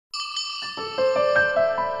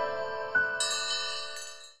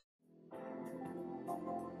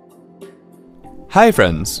Hi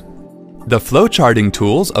friends! The flowcharting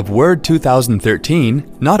tools of Word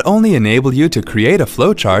 2013 not only enable you to create a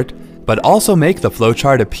flowchart, but also make the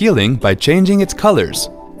flowchart appealing by changing its colors.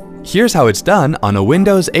 Here's how it's done on a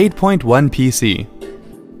Windows 8.1 PC.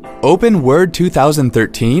 Open Word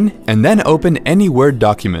 2013 and then open any Word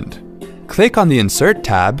document. Click on the Insert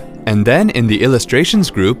tab and then in the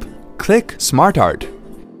Illustrations group, click Smart Art.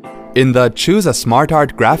 In the Choose a Smart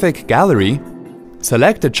Art graphic gallery,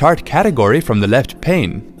 select a chart category from the left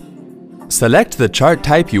pane. Select the chart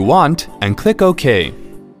type you want and click OK.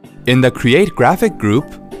 In the Create Graphic group,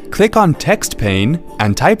 click on Text pane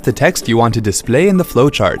and type the text you want to display in the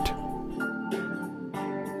flowchart.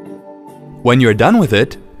 When you're done with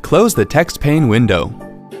it, close the text pane window.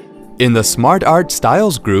 In the Smart Art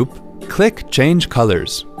Styles group, click Change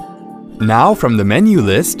Colors. Now from the menu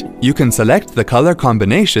list, you can select the color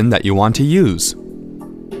combination that you want to use.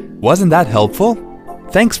 Wasn't that helpful?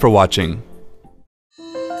 Thanks for watching.